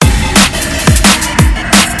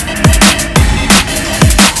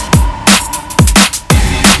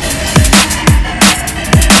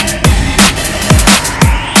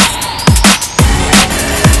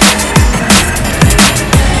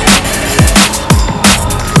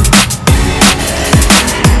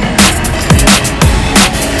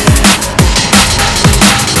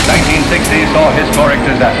saw historic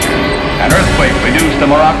disasters. An earthquake reduced the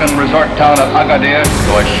Moroccan resort town of Agadir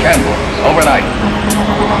to a shambles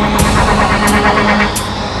overnight.